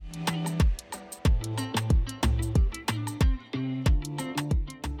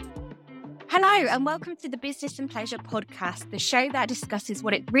Hello and welcome to the Business and Pleasure podcast, the show that discusses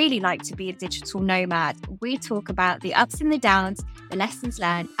what it's really like to be a digital nomad. We talk about the ups and the downs, the lessons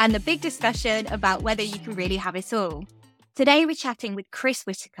learned, and the big discussion about whether you can really have it all. Today we're chatting with Chris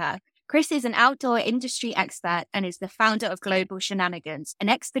Whittaker. Chris is an outdoor industry expert and is the founder of Global Shenanigans, an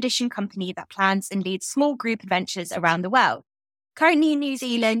expedition company that plans and leads small group adventures around the world. Currently in New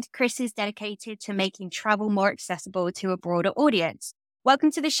Zealand, Chris is dedicated to making travel more accessible to a broader audience.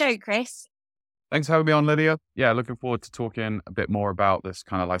 Welcome to the show, Chris. Thanks for having me on, Lydia. Yeah, looking forward to talking a bit more about this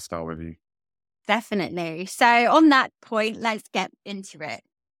kind of lifestyle with you. Definitely. So on that point, let's get into it.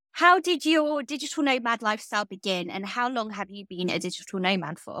 How did your digital nomad lifestyle begin and how long have you been a digital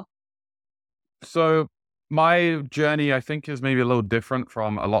nomad for? So my journey, I think, is maybe a little different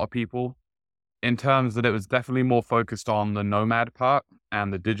from a lot of people in terms that it was definitely more focused on the nomad part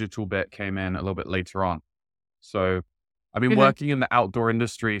and the digital bit came in a little bit later on. So I've been working in the outdoor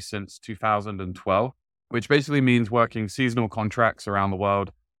industry since 2012, which basically means working seasonal contracts around the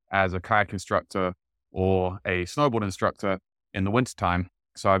world as a kayak instructor or a snowboard instructor in the wintertime.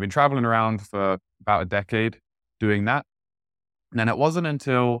 So I've been traveling around for about a decade doing that. And then it wasn't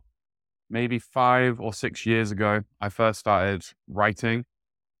until maybe 5 or 6 years ago, I first started writing,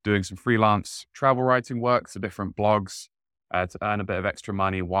 doing some freelance travel writing work for different blogs to earn a bit of extra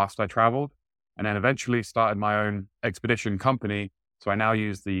money whilst I traveled. And then eventually started my own expedition company. So I now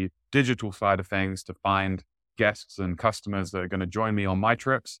use the digital side of things to find guests and customers that are going to join me on my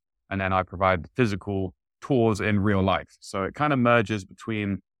trips. And then I provide physical tours in real life. So it kind of merges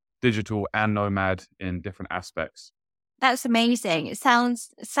between digital and nomad in different aspects. That's amazing. It sounds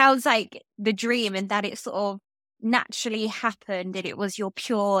like the dream and that it sort of naturally happened and it was your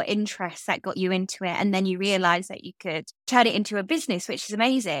pure interest that got you into it. And then you realized that you could turn it into a business, which is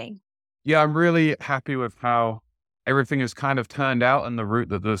amazing. Yeah, I'm really happy with how everything has kind of turned out and the route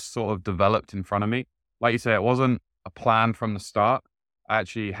that this sort of developed in front of me. Like you say, it wasn't a plan from the start. I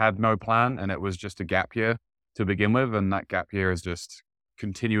actually had no plan and it was just a gap year to begin with. And that gap year is just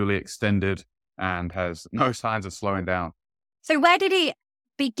continually extended and has no signs of slowing down. So where did it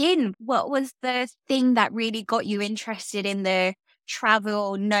begin? What was the thing that really got you interested in the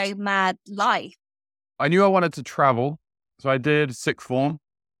travel nomad life? I knew I wanted to travel. So I did sixth form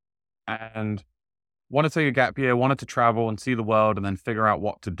and wanted to take a gap year, wanted to travel and see the world and then figure out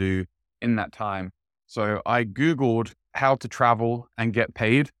what to do in that time. So I Googled how to travel and get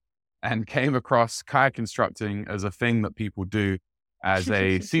paid and came across kayak instructing as a thing that people do as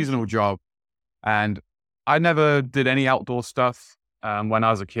a seasonal job. And I never did any outdoor stuff when I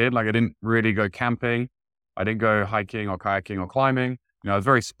was a kid. Like I didn't really go camping. I didn't go hiking or kayaking or climbing. I was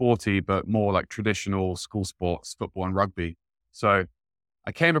very sporty, but more like traditional school sports, football and rugby. So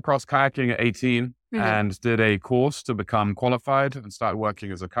I came across kayaking at 18 and did a course to become qualified and started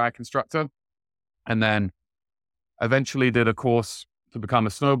working as a kayak instructor. And then eventually did a course to become a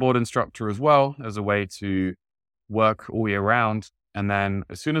snowboard instructor as well as a way to work all year round. And then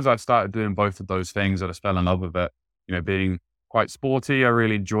as soon as I started doing both of those things, I just fell in love with it. Being quite sporty, I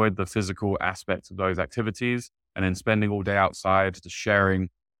really enjoyed the physical aspects of those activities. And then spending all day outside, just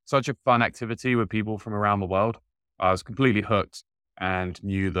sharing such a fun activity with people from around the world. I was completely hooked and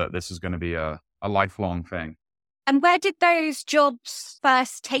knew that this is going to be a lifelong thing. And where did those jobs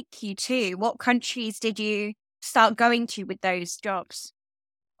first take you to? What countries did you start going to with those jobs?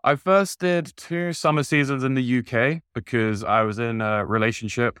 I first did 2 summer seasons in the UK because I was in a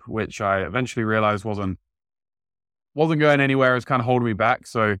relationship, which I eventually realized wasn't going anywhere. It was kind of holding me back.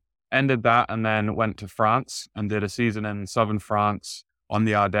 So ended that and then went to France and did a season in southern France on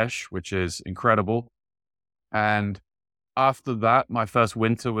the Ardèche, which is incredible. And after that, my first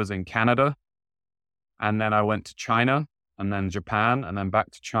winter was in Canada. And then I went to China and then Japan and then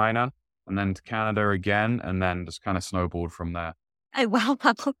back to China and then to Canada again. And then just kind of snowballed from there. Oh, wow.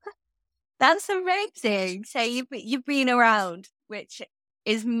 That's amazing. So you've been around, which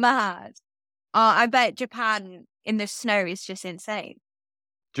is mad. I bet Japan in the snow is just insane.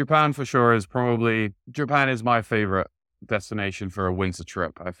 Japan for sure Japan is my favorite destination for a winter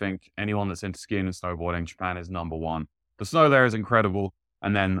trip. I think anyone that's into skiing and snowboarding, Japan is number one. The snow there is incredible.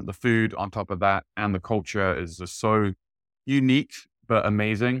 And then the food on top of that and the culture is just so unique, but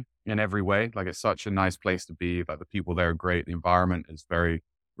amazing in every way. Like it's such a nice place to be. Like the people there are great. The environment is very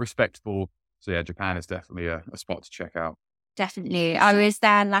respectful. So yeah, Japan is definitely a spot to check out. Definitely. I was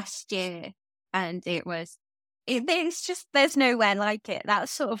there last year and it's just, there's nowhere like it.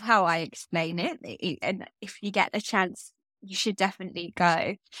 That's sort of how I explain it. And if you get the chance, you should definitely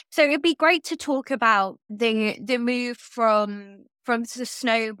go. So it'd be great to talk about the move from the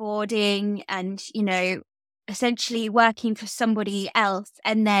snowboarding and, essentially working for somebody else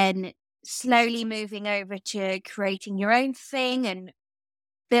and then slowly moving over to creating your own thing and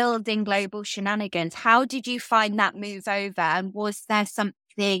building Global Shenanigans. How did you find that move over? And was there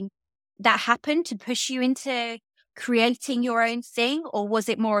something that happened to push you into creating your own thing, or was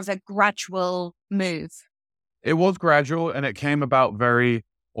it more of a gradual move? It was gradual and it came about very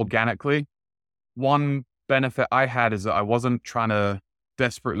organically. One benefit I had is that I wasn't trying to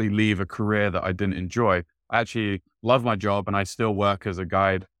desperately leave a career that I didn't enjoy. I actually love my job and I still work as a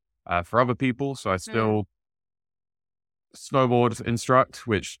guide for other people. So I still snowboard instruct,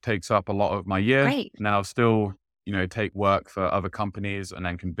 which takes up a lot of my year. Great. And then I'll still, take work for other companies and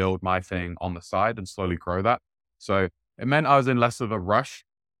then can build my thing on the side and slowly grow that. So it meant I was in less of a rush,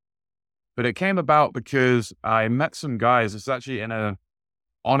 but it came about because I met some guys. It's actually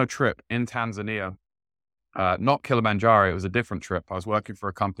on a trip in Tanzania, not Kilimanjaro. It was a different trip. I was working for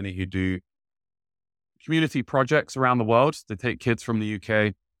a company who do community projects around the world. They take kids from the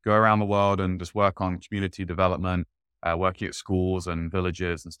UK, go around the world and just work on community development, working at schools and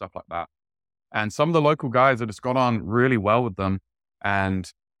villages and stuff like that. And some of the local guys had just got on really well with them.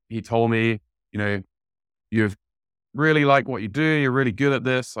 And he told me, you've really like what you do. You're really good at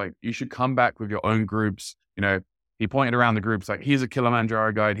this. Like, you should come back with your own groups. He pointed around the groups like, he's a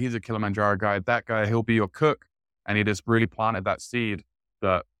Kilimanjaro guide. He's a Kilimanjaro guide. That guy, he'll be your cook. And he just really planted that seed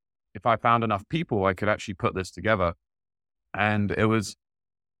that if I found enough people, I could actually put this together. And it was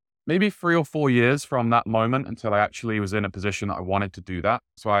maybe 3 or 4 years from that moment until I actually was in a position that I wanted to do that.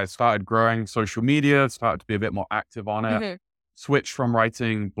 So I started growing social media, started to be a bit more active on it, switched from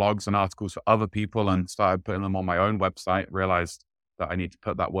writing blogs and articles for other people and started putting them on my own website, realized that I need to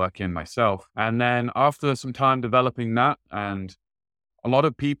put that work in myself. And then after some time developing that, and a lot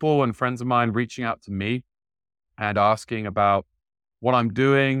of people and friends of mine reaching out to me and asking about what I'm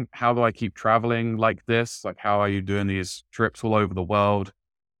doing, how do I keep traveling like this? Like, how are you doing these trips all over the world?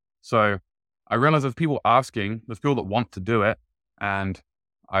 So I realized there's people asking, there's people that want to do it, and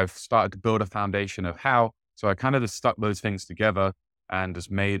I've started to build a foundation of how. So I kind of just stuck those things together and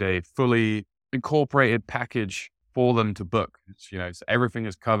just made a fully incorporated package for them to book. So everything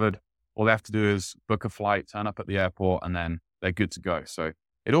is covered. All they have to do is book a flight, turn up at the airport, and then they're good to go. So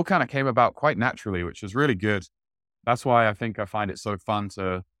it all kind of came about quite naturally, which is really good. That's why I think I find it so fun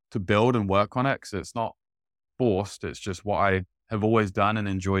to build and work on it, because it's not forced. It's just what I have always done and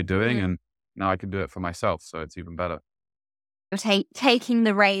enjoy doing. And now I can do it for myself. So it's even better. You're taking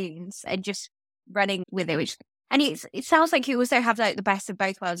the reins and just running with it. And it sounds like you also have like the best of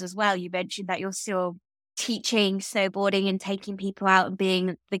both worlds as well. You mentioned that you're still teaching snowboarding and taking people out and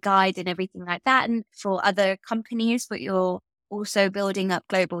being the guide and everything like that. And for other companies, but you're also building up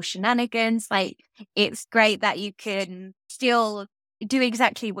Global Shenanigans. Like, it's great that you can still do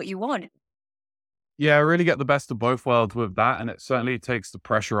exactly what you want. Yeah, I really get the best of both worlds with that. And it certainly takes the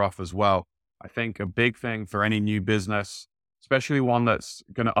pressure off as well. I think a big thing for any new business, especially one that's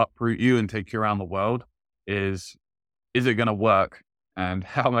going to uproot you and take you around the world, is it going to work? And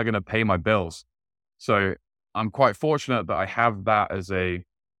how am I going to pay my bills? So I'm quite fortunate that I have that as a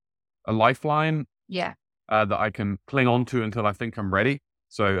lifeline. Yeah. That I can cling on to until I think I'm ready.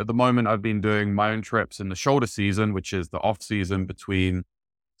 So at the moment, I've been doing my own trips in the shoulder season, which is the off season between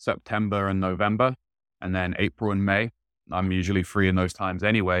September and November, and then April and May. I'm usually free in those times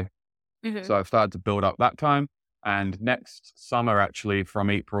anyway. So I've started to build up that time. And next summer, actually, from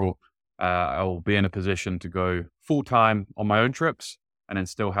April, I'll be in a position to go full time on my own trips and then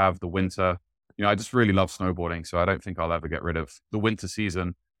still have the winter. I just really love snowboarding. So I don't think I'll ever get rid of the winter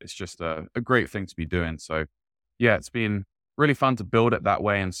season. It's just a great thing to be doing. So yeah, it's been really fun to build it that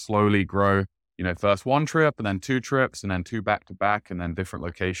way and slowly grow, first one trip and then 2 trips and then 2 back to back and then different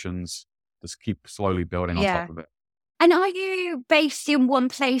locations. Just keep slowly building on top of it. And are you based in one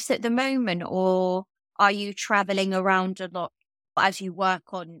place at the moment, or are you traveling around a lot as you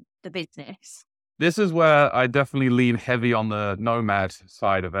work on the business? This is where I definitely lean heavy on the nomad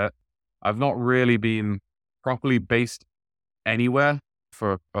side of it. I've not really been properly based anywhere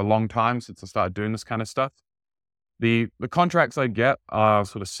for a long time since I started doing this kind of stuff. The contracts I get are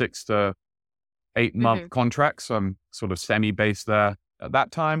sort of 6 to 8 month contracts. So I'm sort of semi-based there at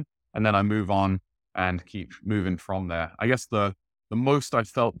that time. And then I move on and keep moving from there. I guess the most I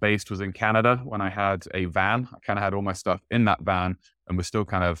felt based was in Canada when I had a van. I kind of had all my stuff in that van and we're still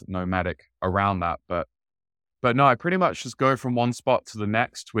kind of nomadic around that. But no, I pretty much just go from one spot to the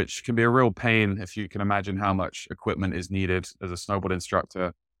next, which can be a real pain if you can imagine how much equipment is needed as a snowboard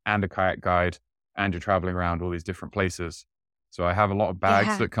instructor and a kayak guide, and you're traveling around all these different places. So I have a lot of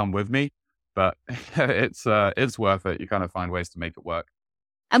bags that come with me, but it's worth it. You kind of find ways to make it work.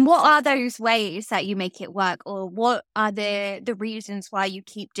 And what are those ways that you make it work, or what are the reasons why you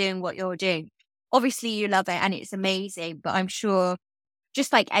keep doing what you're doing? Obviously, you love it and it's amazing, but I'm sure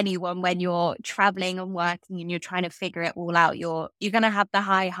just like anyone, when you're traveling and working and you're trying to figure it all out, you're going to have the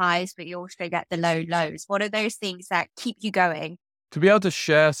high highs, but you also get the low lows. What are those things that keep you going? To be able to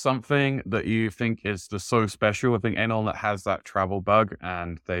share something that you think is just so special, I think anyone that has that travel bug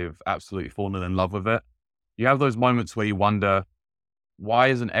and they've absolutely fallen in love with it, you have those moments where you wonder, why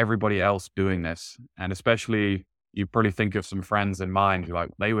isn't everybody else doing this? And especially, you probably think of some friends in mind, you're like,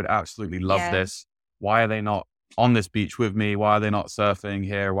 they would absolutely love this. Why are they not on this beach with me? Why are they not surfing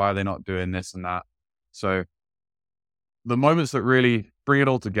here? Why are they not doing this and that? So the moments that really bring it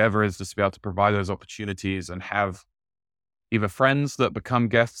all together is just to be able to provide those opportunities and have either friends that become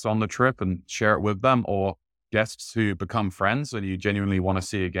guests on the trip and share it with them, or guests who become friends and you genuinely want to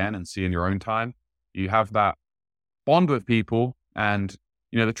see again and see in your own time. You have that bond with people. And,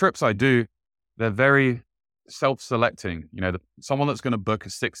 the trips I do, they're very self-selecting. Someone that's going to book a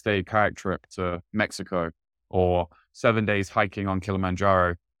 6-day kayak trip to Mexico or 7 days hiking on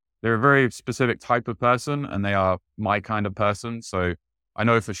Kilimanjaro, they're a very specific type of person and they are my kind of person. So I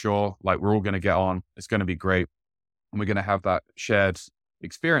know for sure, like, we're all going to get on. It's going to be great. And we're going to have that shared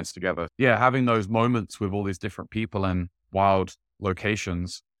experience together. Yeah, having those moments with all these different people in wild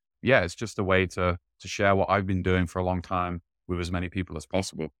locations. Yeah, it's just a way to share what I've been doing for a long time with as many people as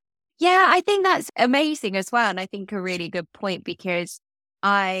possible. Yeah, I think that's amazing as well. And I think a really good point, because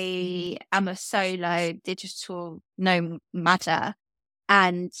I am a solo digital nomad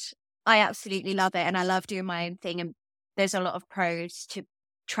and I absolutely love it. And I love doing my own thing. And there's a lot of pros to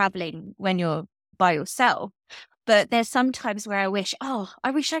traveling when you're by yourself. But there's some times where I wish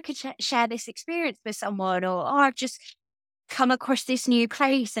I could share this experience with someone, or I've just come across this new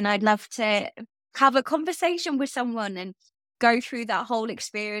place and I'd love to have a conversation with someone and go through that whole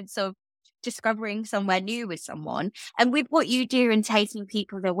experience of discovering somewhere new with someone. And with what you do and taking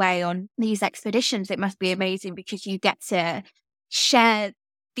people away on these expeditions, it must be amazing because you get to share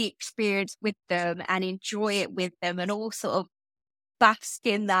the experience with them and enjoy it with them, and all sort of bask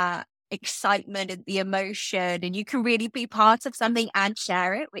in that excitement and the emotion, and you can really be part of something and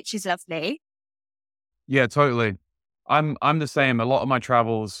share it, which is lovely. Yeah, totally. I'm the same. A lot of my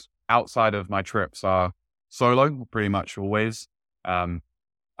travels outside of my trips are solo, pretty much always. I'm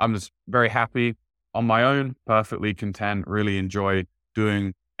just very happy on my own, perfectly content, really enjoy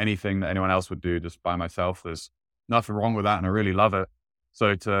doing anything that anyone else would do just by myself. There's nothing wrong with that, and I really love it.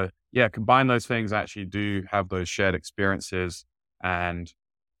 So to combine those things, I actually do have those shared experiences, and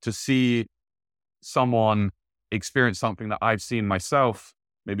to see someone experience something that I've seen myself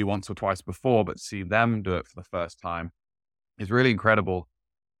maybe once or twice before, but see them do it for the first time is really incredible.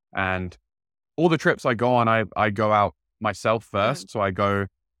 And all the trips I go on, I go out myself first. So I go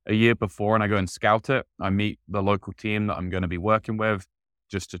a year before and I go and scout it. I meet the local team that I'm going to be working with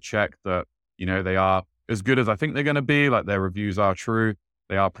just to check that, they are as good as I think they're going to be, like their reviews are true,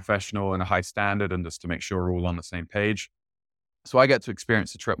 they are professional and a high standard, and just to make sure we're all on the same page. So I get to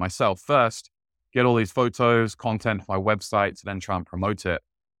experience the trip myself first, get all these photos, content for my website to then try and promote it,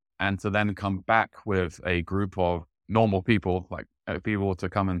 and to then come back with a group of normal people, like people to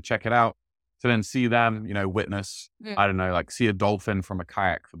come and check it out, to then see them, witness, I don't know, like see a dolphin from a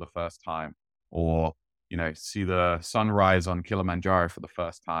kayak for the first time, or, see the sunrise on Kilimanjaro for the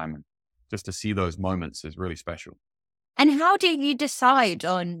first time. And just to see those moments is really special. And how do you decide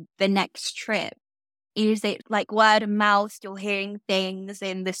on the next trip? Is it like word of mouth? You're hearing things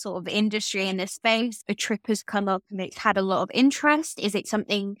in this sort of industry, in this space, a trip has come up and it's had a lot of interest. Is it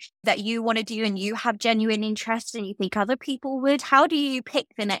something that you want to do and you have genuine interest and you think other people would? How do you pick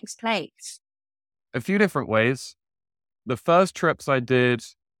the next place? A few different ways. The first trips I did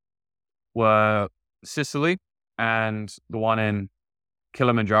were Sicily and the one in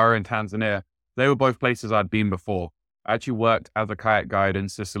Kilimanjaro in Tanzania. They were both places I'd been before. I actually worked as a kayak guide in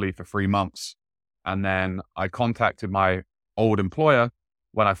Sicily for 3 months. And then I contacted my old employer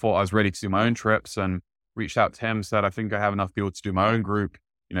when I thought I was ready to do my own trips, and reached out to him, said, I think I have enough people to do my own group.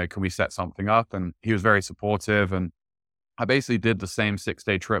 Can we set something up? And he was very supportive. And I basically did the same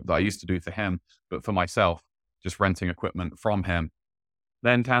 6-day trip that I used to do for him, but for myself, just renting equipment from him.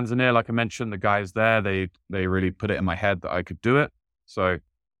 Then Tanzania, like I mentioned, the guys there, they really put it in my head that I could do it. So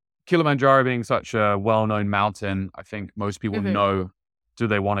Kilimanjaro being such a well-known mountain, I think most people know, do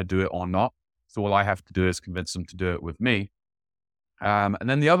they want to do it or not? So all I have to do is convince them to do it with me. And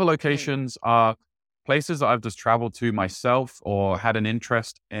then the other locations are places that I've just traveled to myself or had an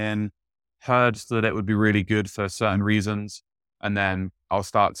interest in, heard that it would be really good for certain reasons. And then I'll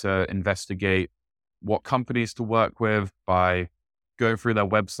start to investigate what companies to work with by going through their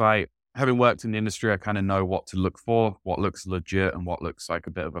website. Having worked in the industry, I kind of know what to look for, what looks legit and what looks like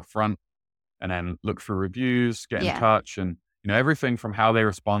a bit of a front, and then look for reviews, get in Yeah. touch, and everything from how they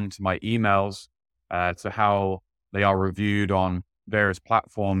respond to my emails to how they are reviewed on various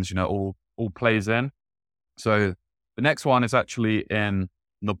platforms, all plays in. So the next one is actually in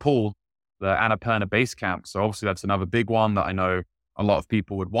Nepal, the Annapurna base camp. So obviously that's another big one that I know a lot of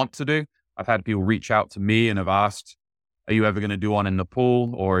people would want to do. I've had people reach out to me and have asked, are you ever going to do one in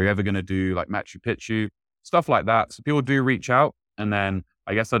Nepal, or are you ever going to do like Machu Picchu, stuff like that. So people do reach out, and then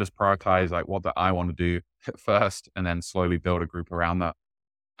I guess I just prioritize like what that I want to do first, and then slowly build a group around that.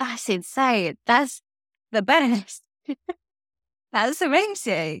 That's insane. That's the best. That's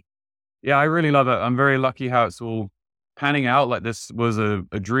amazing. Yeah, I really love it. I'm very lucky how it's all panning out. Like, this was a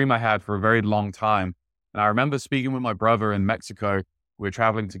dream I had for a very long time. And I remember speaking with my brother in Mexico. We were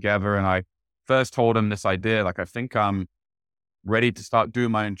traveling together, and I first told him this idea. Like, I think I'm ready to start doing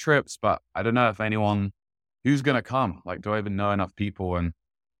my own trips, but I don't know if anyone who's going to come. Like, do I even know enough people? And,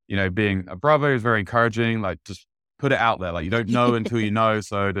 being a brother is very encouraging. Like, just put it out there. Like, you don't know until you know.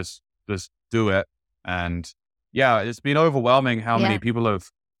 So just do it. And yeah, it's been overwhelming how many people have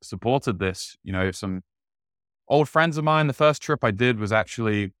supported this. Some old friends of mine, the first trip I did was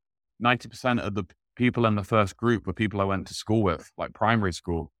actually 90% of the people in the first group were people I went to school with, like primary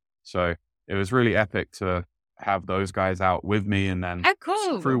school. So it was really epic to have those guys out with me. And then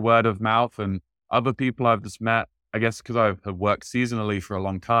through word of mouth and other people I've just met, I guess because I have worked seasonally for a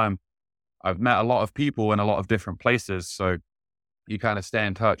long time, I've met a lot of people in a lot of different places. So you kind of stay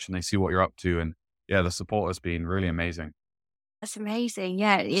in touch and they see what you're up to. And yeah, the support has been really amazing. That's amazing.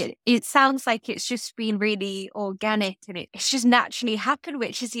 Yeah, it sounds like it's just been really organic, and it's just naturally happened,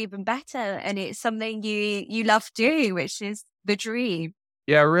 which is even better. And it's something you love doing, which is the dream.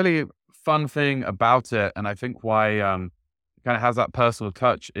 Yeah, a really fun thing about it, and I think why it kind of has that personal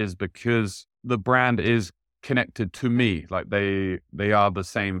touch, is because the brand is connected to me. Like, they are the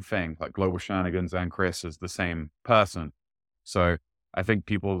same thing. Like, Global Shenanigans and Chris is the same person. So I think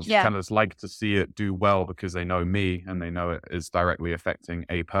people kind of just like to see it do well because they know me and they know it is directly affecting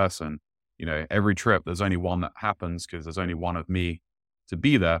a person. Every trip, there's only one that happens because there's only one of me to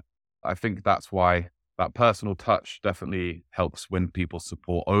be there. I think that's why that personal touch definitely helps win people's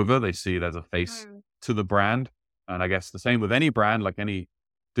support over. They see there's a face to the brand. And I guess the same with any brand, like any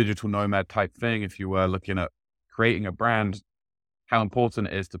digital nomad type thing. If you were looking at creating a brand, how important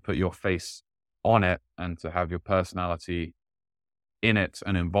it is to put your face on it and to have your personality in it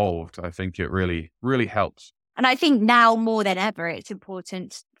and involved. I think it really, really helps. And I think now more than ever, it's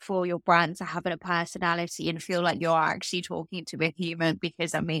important for your brand to have a personality and feel like you're actually talking to a human,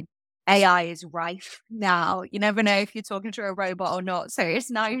 because AI is rife now. You never know if you're talking to a robot or not. So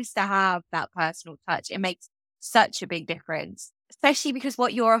it's nice to have that personal touch. It makes such a big difference, especially because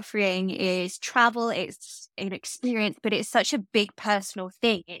what you're offering is travel. It's an experience, but it's such a big personal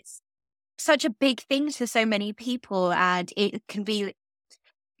thing. It's such a big thing to so many people, and it can be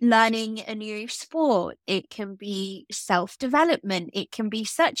learning a new sport, it can be self-development, it can be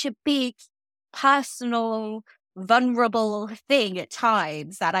such a big personal vulnerable thing at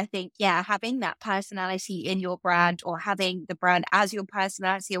times, that I think having that personality in your brand, or having the brand as your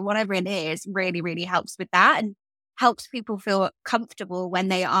personality, or whatever it is, really, really helps with that, and helps people feel comfortable when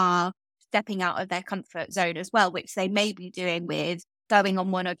they are stepping out of their comfort zone as well, which they may be doing with going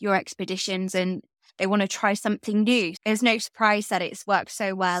on one of your expeditions and they want to try something new. There's no surprise that it's worked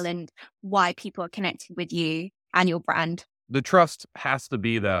so well and why people are connecting with you and your brand. The trust has to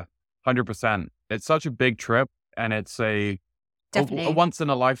be there, 100%. It's such a big trip, and it's a once in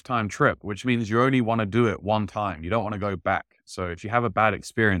a lifetime trip, which means you only want to do it one time. You don't want to go back. So if you have a bad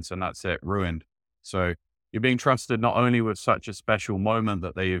experience, and that's it, ruined. So you're being trusted not only with such a special moment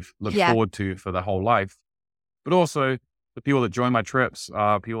that they've looked forward to for their whole life, but also the people that join my trips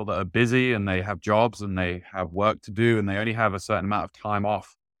are people that are busy and they have jobs and they have work to do and they only have a certain amount of time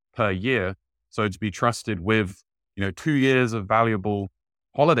off per year. So to be trusted with, 2 years of valuable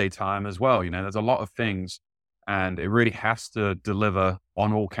holiday time as well, there's a lot of things, and it really has to deliver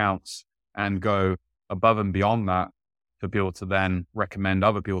on all counts and go above and beyond that for people to then recommend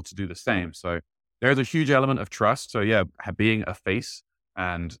other people to do the same. So there's a huge element of trust. So being a face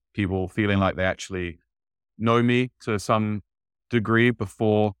and people feeling like they actually know me to some degree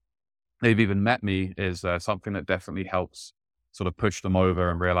before they've even met me is something that definitely helps sort of push them over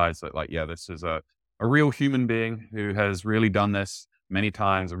and realize that, this is a real human being who has really done this many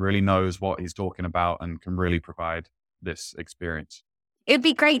times and really knows what he's talking about and can really provide this experience. It'd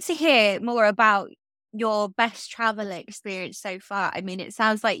be great to hear more about your best travel experience so far? I mean, it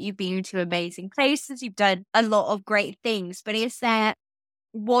sounds like you've been to amazing places, you've done a lot of great things, but is there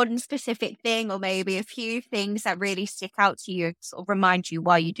one specific thing or maybe a few things that really stick out to you, sort of remind you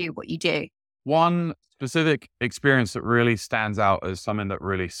why you do what you do? One specific experience that really stands out as something that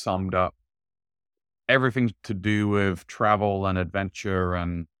really summed up everything to do with travel and adventure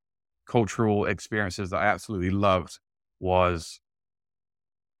and cultural experiences that I absolutely loved was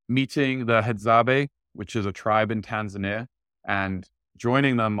meeting the Hadzabe, which is a tribe in Tanzania, and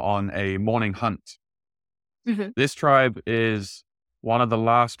joining them on a morning hunt. Mhm. This tribe is one of the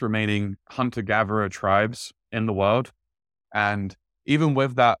last remaining hunter-gatherer tribes in the world. And even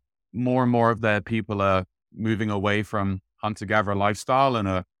with that, more and more of their people are moving away from hunter-gatherer lifestyle and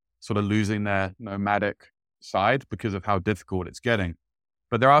are sort of losing their nomadic side because of how difficult it's getting.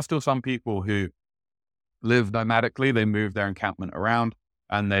 But there are still some people who live nomadically. They move their encampment around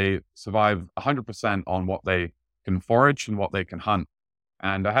and they survive 100% on what they can forage and what they can hunt.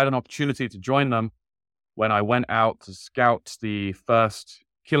 And I had an opportunity to join them when I went out to scout the first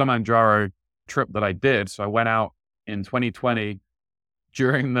Kilimanjaro trip that I did. So I went out in 2020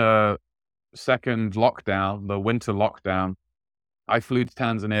 during the second lockdown, the winter lockdown. I flew to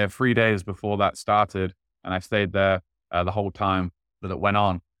Tanzania 3 days before that started, and I stayed there the whole time that it went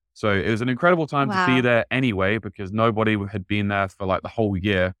on. So it was an incredible time to be Wow. there anyway, because nobody had been there for like the whole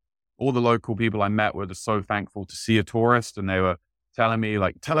year. All the local people I met were just so thankful to see a tourist, and they were telling me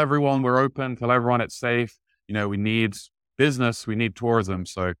like, tell everyone we're open, tell everyone it's safe. You know, we need business, we need tourism.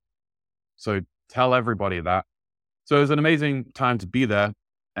 So tell everybody that. So it was an amazing time to be there.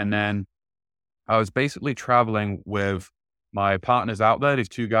 And then I was basically traveling with my partners out there, these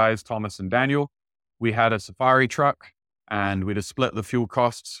two guys, Thomas and Daniel. We had a safari truck and we just split the fuel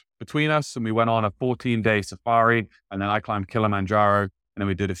costs between us. And we went on a 14-day safari. And then I climbed Kilimanjaro, and then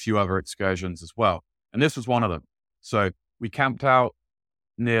we did a few other excursions as well. And this was one of them. So we camped out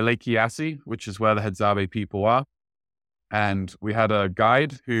near Lake Eyasi, which is where the Hadzabe people are. And we had a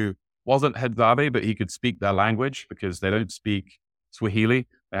guide who wasn't Hadzabe, but he could speak their language because they don't speak Swahili.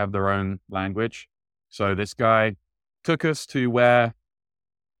 They have their own language. So this guy took us to where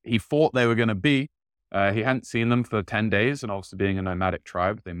he thought they were going to be. He hadn't seen them for 10 days, and also being a nomadic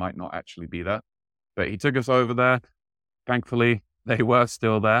tribe, they might not actually be there. But he took us over there. Thankfully, they were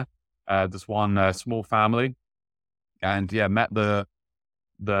still there. This one small family. And yeah, met the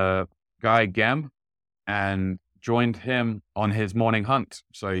guy Gem and joined him on his morning hunt.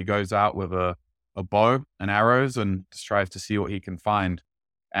 So he goes out with a bow and arrows and just tries to see what he can find.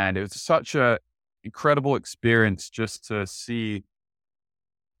 And it was such a incredible experience just to see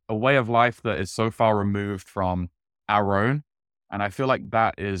a way of life that is so far removed from our own. And I feel like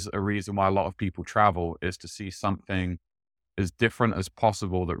that is a reason why a lot of people travel, is to see something as different as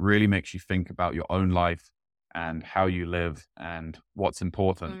possible that really makes you think about your own life and how you live and what's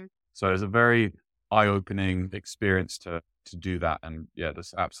important. Mm. So it's a very eye-opening experience to do that. And yeah,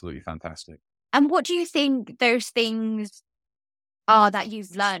 that's absolutely fantastic. And what do you think those things are that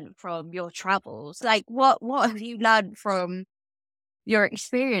you've learned from your travels? Like, what have you learned from your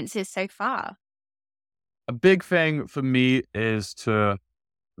experiences so far? A big thing for me is to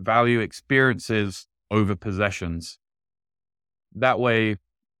value experiences over possessions. That way,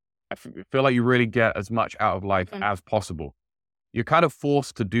 I feel like you really get as much out of life Mm. as possible. You're kind of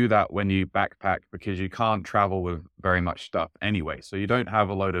forced to do that when you backpack because you can't travel with very much stuff anyway. So you don't have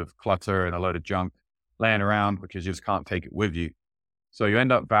a load of clutter and a load of junk laying around because you just can't take it with you. So you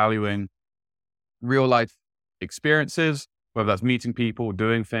end up valuing real life experiences, whether that's meeting people,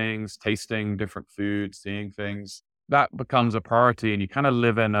 doing things, tasting different foods, seeing things. That becomes a priority, and you kind of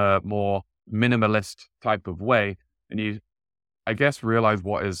live in a more minimalist type of way. And you, I guess, realize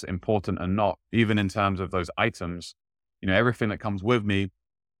what is important and not, even in terms of those items. You know, everything that comes with me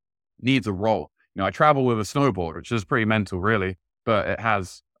needs a role. You know, I travel with a snowboard, which is pretty mental, really, but it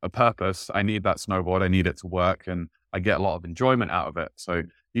has a purpose. I need that snowboard. I need it to work, and I get a lot of enjoyment out of it. So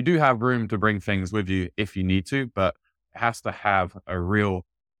you do have room to bring things with you if you need to, but it has to have a real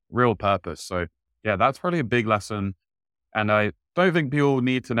purpose. So yeah, that's probably a big lesson. And I don't think people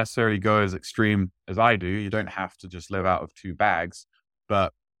need to necessarily go as extreme as I do. You don't have to just live out of 2 bags,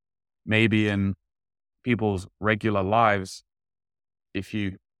 but maybe in people's regular lives, if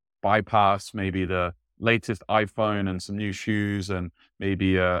you bypass maybe the latest iPhone and some new shoes and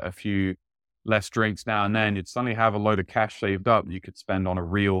maybe a few less drinks now and then, you'd suddenly have a load of cash saved up that you could spend on a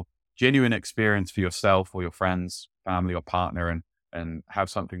real, genuine experience for yourself or your friends, family, or partner, and have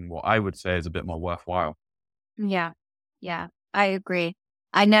something what I would say is a bit more worthwhile. Yeah. Yeah, I agree.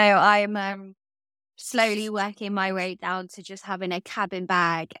 I know I'm slowly working my way down to just having a cabin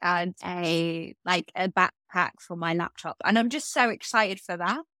bag and a backpack for my laptop. And I'm just so excited for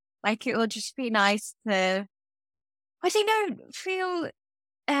that. Like, it will just be nice to, I don't know, feel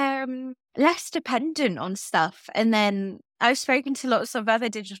less dependent on stuff. And then I've spoken to lots of other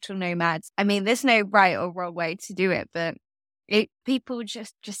digital nomads. I mean, there's no right or wrong way to do it, but people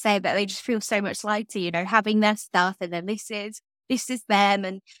just say that they just feel so much lighter, you know, having their stuff, and then this is them,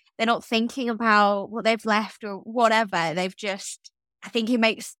 and they're not thinking about what they've left or whatever. I think it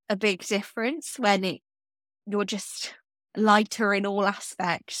makes a big difference when you're just lighter in all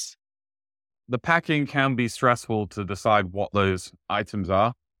aspects. The packing can be stressful to decide what those items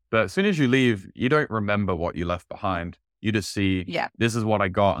are, but as soon as you leave, you don't remember what you left behind. You just see, this is what I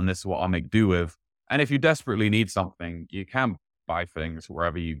got and this is what I'll make do with. And if you desperately need something, you can buy things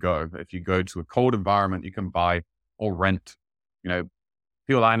wherever you go. If you go to a cold environment, you can buy or rent. You know,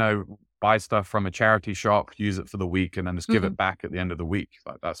 people I know buy stuff from a charity shop, use it for the week, and then just give it back at the end of the week.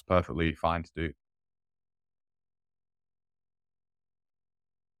 Like, that's perfectly fine to do.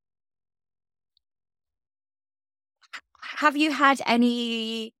 Have you had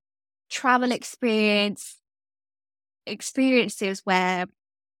any travel experiences where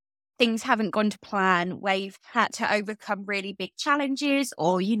things haven't gone to plan, where you've had to overcome really big challenges,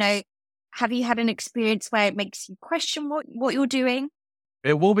 or, you know, have you had an experience where it makes you question what you're doing?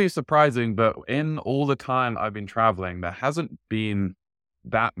 It will be surprising, but in all the time I've been traveling, there hasn't been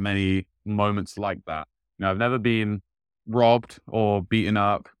that many moments like that. You know, I've never been robbed or beaten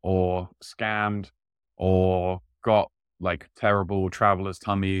up or scammed or got like terrible traveler's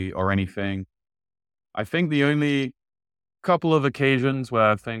tummy or anything. I think the only couple of occasions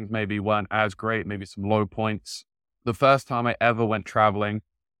where things maybe weren't as great, maybe some low points. The first time I ever went traveling,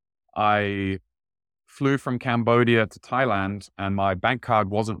 I flew from Cambodia to Thailand and my bank card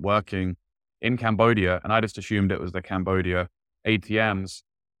wasn't working in Cambodia. And I just assumed it was the Cambodia ATMs.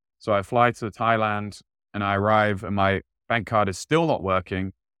 So I fly to Thailand and I arrive and my bank card is still not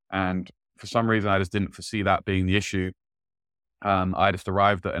working. And for some reason, I just didn't foresee that being the issue. I just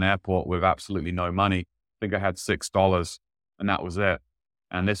arrived at an airport with absolutely no money. I think I had $6 and that was it.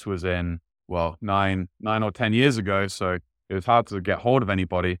 And this was in, well, nine or 10 years ago. So it was hard to get hold of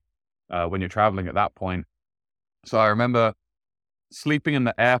anybody when you're traveling at that point. So I remember sleeping in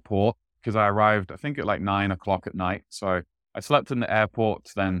the airport because I arrived, I think at like 9:00 at night. So I slept in the airport,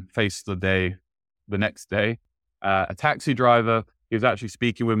 then faced the next day. A taxi driver, he was actually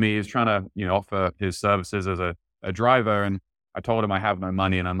speaking with me. He was trying to, you know, offer his services as a driver. And I told him I have no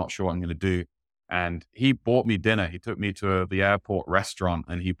money and I'm not sure what I'm going to do. And he bought me dinner. He took me to the airport restaurant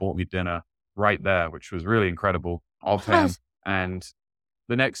and he bought me dinner right there, which was really incredible of him. And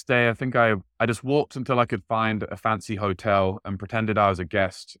the next day, I think I just walked until I could find a fancy hotel and pretended I was a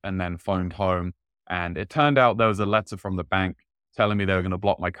guest and then phoned home. And it turned out there was a letter from the bank telling me they were going to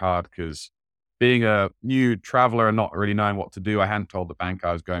block my card because being a new traveler and not really knowing what to do, I hadn't told the bank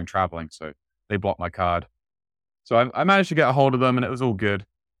I was going traveling. So they blocked my card. So I managed to get a hold of them and it was all good.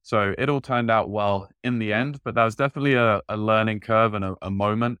 So it all turned out well in the end, but that was definitely a learning curve and a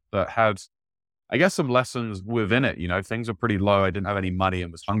moment that had, I guess, some lessons within it. You know, things were pretty low. I didn't have any money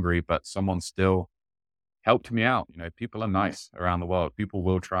and was hungry, but someone still helped me out. You know, people are nice around the world. People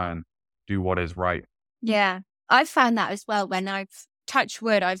will try and do what is right. Yeah, I've found that as well. When I've touched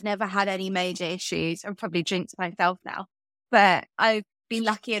wood, I've never had any major issues. I'm probably jinxed myself now, but I've been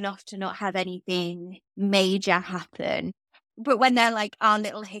lucky enough to not have anything major happen. But when there like are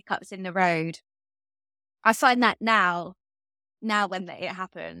little hiccups in the road, I find that now when it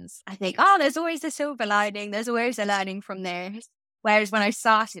happens, I think, oh, there's always a silver lining. There's always a learning from this. Whereas when I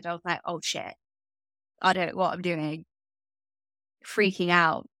started, I was like, oh shit, I don't know what I'm doing. Freaking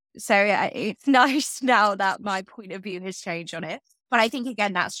out. So yeah, it's nice now that my point of view has changed on it. But I think,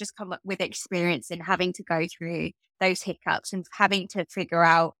 again, that's just come up with experience and having to go through those hiccups and having to figure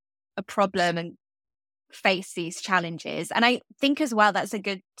out a problem and face these challenges. And I think as well, that's a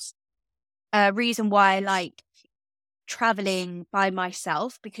good reason why I like traveling by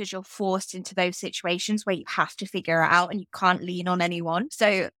myself, because you're forced into those situations where you have to figure it out and you can't lean on anyone.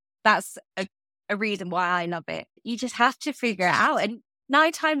 So that's a reason why I love it. You just have to figure it out. And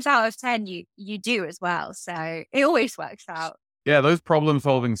 9 times out of 10, you do as well. So it always works out. Yeah, those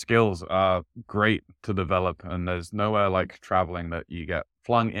problem-solving skills are great to develop, and there's nowhere like traveling that you get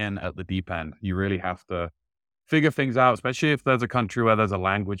flung in at the deep end. You really have to figure things out, especially if there's a country where there's a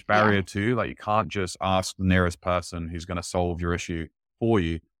language barrier too. Like, you can't just ask the nearest person who's going to solve your issue for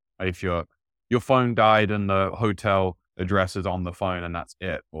you. If your phone died and the hotel address is on the phone and that's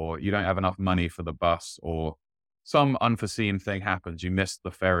it, or you don't have enough money for the bus, or some unforeseen thing happens, you missed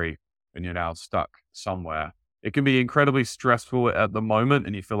the ferry. and you're now stuck somewhere. It can be incredibly stressful at the moment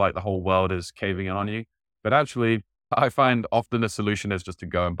and you feel like the whole world is caving in on you. But actually, I find often the solution is just to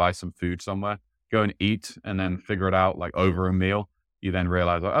go and buy some food somewhere, go and eat, and then figure it out like over a meal. You then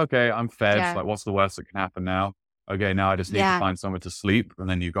realize, like, okay, I'm fed. Yeah. Like, what's the worst that can happen now? Okay, now I just need to Yeah. find somewhere to sleep. And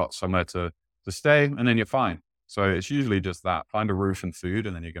then you've got somewhere to stay, and then you're fine. So it's usually just that. Find a roof and food,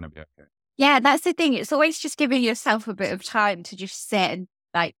 and then you're going to be okay. Yeah, that's the thing. It's always just giving yourself a bit of time to just sit and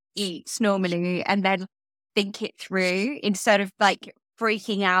like eat normally and then think it through instead of like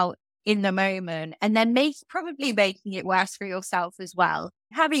freaking out in the moment and then probably making it worse for yourself as well.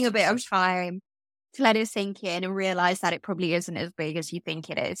 Having a bit of time to let it sink in and realize that it probably isn't as big as you think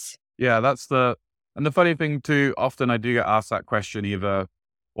it is. Yeah, and the funny thing too, often I do get asked that question, either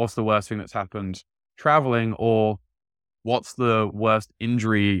what's the worst thing that's happened traveling, or what's the worst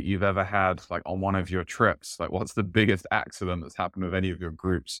injury you've ever had, like on one of your trips? Like, what's the biggest accident that's happened with any of your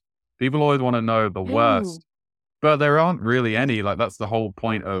groups? People always want to know the Ooh. worst, but there aren't really any. Like, that's the whole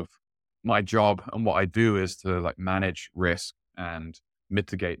point of my job and what I do, is to like manage risk and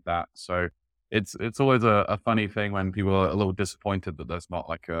mitigate that. So it's always a funny thing when people are a little disappointed that there's not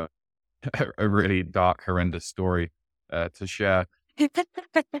like a a really dark, horrendous story to share.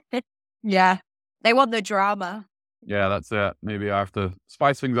 Yeah. They want the drama. Yeah, that's it. Maybe I have to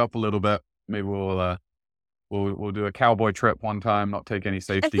spice things up a little bit. Maybe we'll do a cowboy trip one time, not take any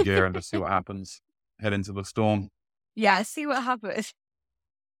safety gear, and just see what happens. Head into the storm. Yeah, see what happens.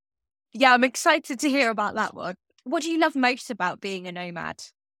 Yeah, I'm excited to hear about that one. What do you love most about being a nomad?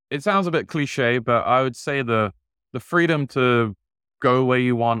 It sounds a bit cliche, but I would say the freedom to go where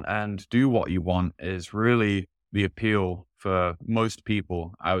you want and do what you want is really the appeal for most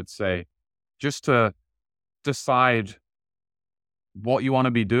people. I would say just to decide what you want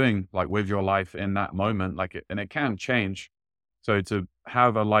to be doing, like with your life in that moment, and it can change. So to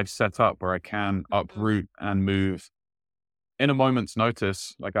have a life set up where I can uproot and move in a moment's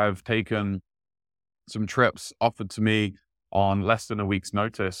notice. Like, I've taken some trips offered to me on less than a week's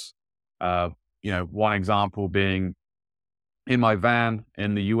notice. One example being in my van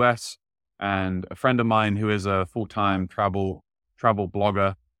in the US, and a friend of mine who is a full-time travel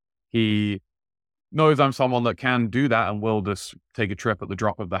blogger, he knows I'm someone that can do that and will just take a trip at the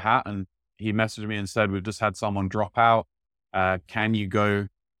drop of the hat. And he messaged me and said, we've just had someone drop out. Can you go,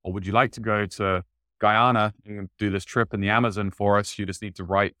 or would you like to go to Guyana and do this trip in the Amazon for us? You just need to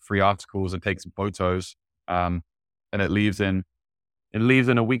write 3 articles and take some photos. And it leaves in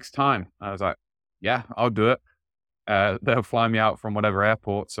a week's time. I was like, yeah, I'll do it. They'll fly me out from whatever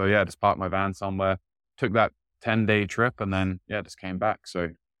airport. So yeah, just parked my van somewhere, took that 10-day trip, and then just came back. So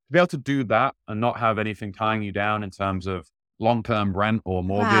to be able to do that and not have anything tying you down in terms of long-term rent or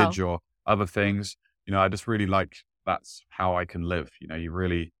mortgage or other things, I just really like, that's how I can live. You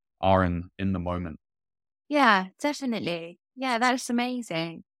really are in the moment. Yeah, definitely. Yeah, that's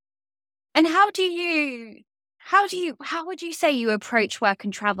amazing. And how would you say you approach work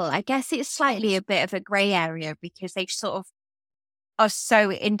and travel? I guess it's slightly a bit of a gray area because they sort of are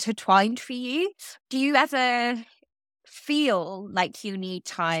so intertwined for you. Do you ever feel like you need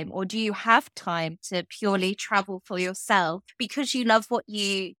time, or do you have time to purely travel for yourself because you love what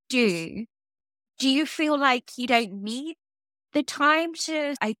you do? Do you feel like you don't need the time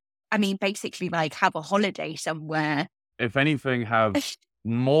to, I mean, basically like have a holiday somewhere? If anything, have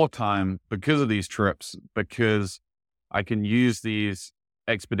more time because of these trips, because I can use these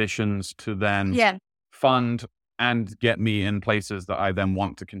expeditions to then fund and get me in places that I then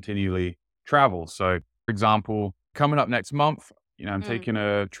want to continually travel. So, for example, coming up next month, I'm taking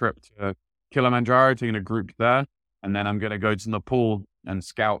a trip to Kilimanjaro, taking a group there, and then I'm going to go to Nepal and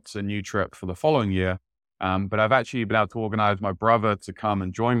scout a new trip for the following year. But I've actually been able to organize my brother to come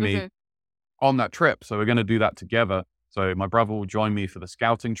and join me on that trip. So we're going to do that together. So my brother will join me for the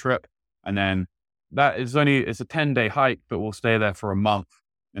scouting trip. And then it's a 10-day hike, but we'll stay there for a month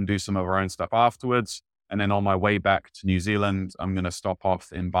and do some of our own stuff afterwards. And then on my way back to New Zealand, I'm going to stop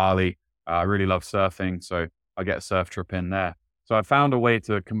off in Bali. I really love surfing, so I get a surf trip in there. So I found a way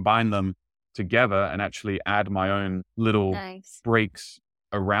to combine them together and actually add my own little breaks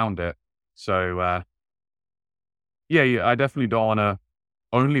around it. So, I definitely don't want to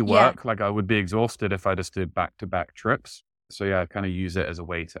only work. Like, I would be exhausted if I just did back-to-back trips. So I kind of use it as a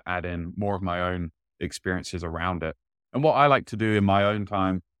way to add in more of my own experiences around it. And what I like to do in my own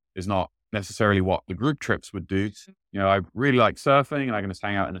time is not necessarily what the group trips would do. I really like surfing, and I can just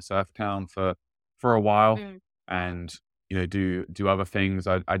hang out in a surf town for a while and, do other things.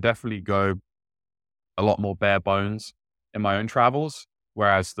 I definitely go a lot more bare bones in my own travels,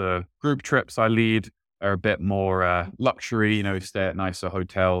 whereas the group trips I lead are a bit more luxury, stay at nicer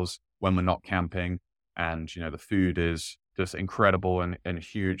hotels, when we're not camping. And, the food is just incredible and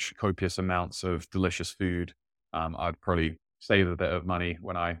huge, copious amounts of delicious food. I'd probably save a bit of money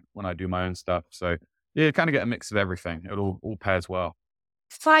when I do my own stuff. So yeah, you kind of get a mix of everything. It all pairs well.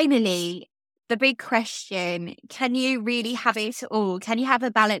 Finally, the big question, can you really have it all? Can you have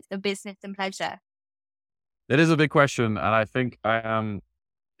a balance of business and pleasure? It is a big question, and I think I am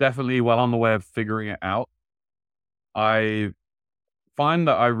definitely well on the way of figuring it out. I find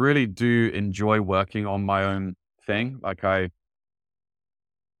that I really do enjoy working on my own thing. Like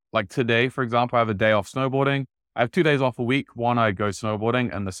today, for example, I have a day off snowboarding. I have 2 days off a week. One, I go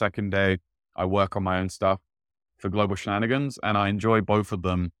snowboarding, and the second day I work on my own stuff for Global Shenanigans, and I enjoy both of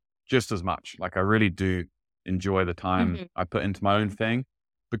them just as much. Like I really do enjoy the time I put into my own thing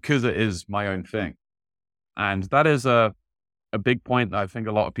because it is my own thing. And that is a big point that I think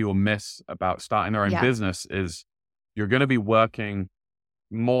a lot of people miss about starting their own business is you're going to be working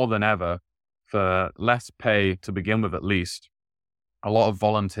more than ever for less pay to begin with, at least. A lot of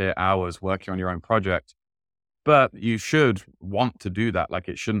volunteer hours working on your own project. But you should want to do that. Like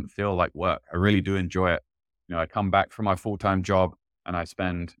it shouldn't feel like work. I really do enjoy it. I come back from my full-time job and I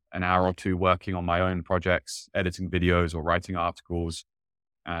spend an hour or two working on my own projects, editing videos or writing articles.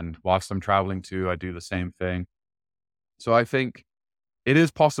 And whilst I'm traveling too, I do the same thing. So I think it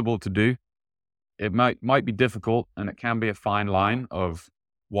is possible to do. It might be difficult, and it can be a fine line of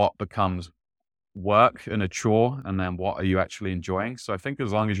what becomes work and a chore, and then what are you actually enjoying. So I think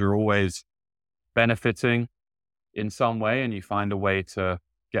as long as you're always benefiting in some way and you find a way to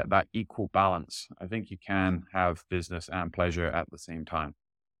get that equal balance, I think you can have business and pleasure at the same time.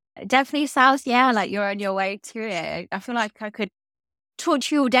 It definitely sounds, like you're on your way to it. I feel like I could talk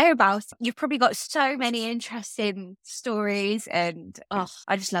to you all day about. You've probably got so many interesting stories, and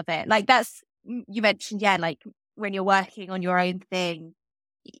I just love it. Like you mentioned, like when you're working on your own thing,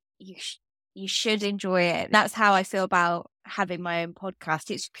 you should enjoy it. That's how I feel about having my own podcast.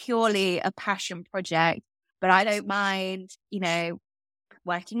 It's purely a passion project, but I don't mind,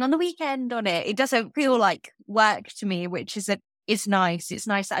 working on the weekend on it. It doesn't feel like work to me, which is nice. It's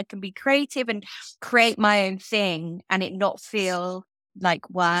nice that I can be creative and create my own thing and it not feel like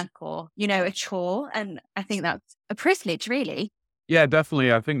work or, a chore. And I think that's a privilege, really. Yeah,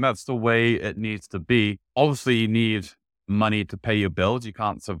 definitely. I think that's the way it needs to be. Obviously, you need money to pay your bills. You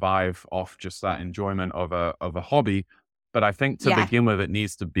can't survive off just that enjoyment of a hobby. But I think to begin with, it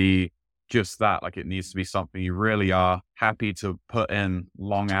needs to be just that. Like it needs to be something you really are happy to put in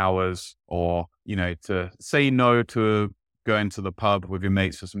long hours, or, to say no to going to the pub with your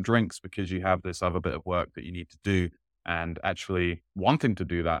mates for some drinks because you have this other bit of work that you need to do, and actually wanting to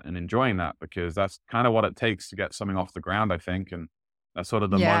do that and enjoying that, because that's kind of what it takes to get something off the ground, I think. And that's sort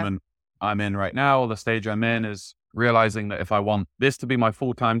of the moment I'm in right now. The stage I'm in is realizing that if I want this to be my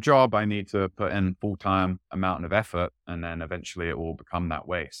full-time job, I need to put in full-time amount of effort, and then eventually it will become that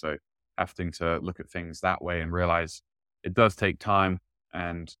way. So having to look at things that way and realize it does take time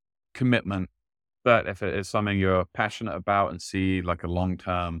and commitment. But if it is something you're passionate about and see like a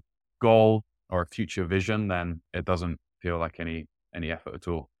long-term goal or a future vision, then it doesn't feel like any effort at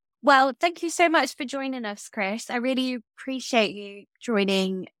all. Well, thank you so much for joining us, Chris. I really appreciate you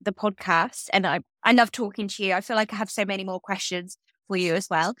joining the podcast, and I love talking to you. I feel like I have so many more questions for you as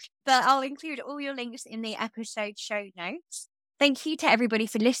well, but I'll include all your links in the episode show notes. Thank you to everybody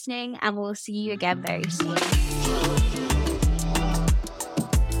for listening, and we'll see you again very soon.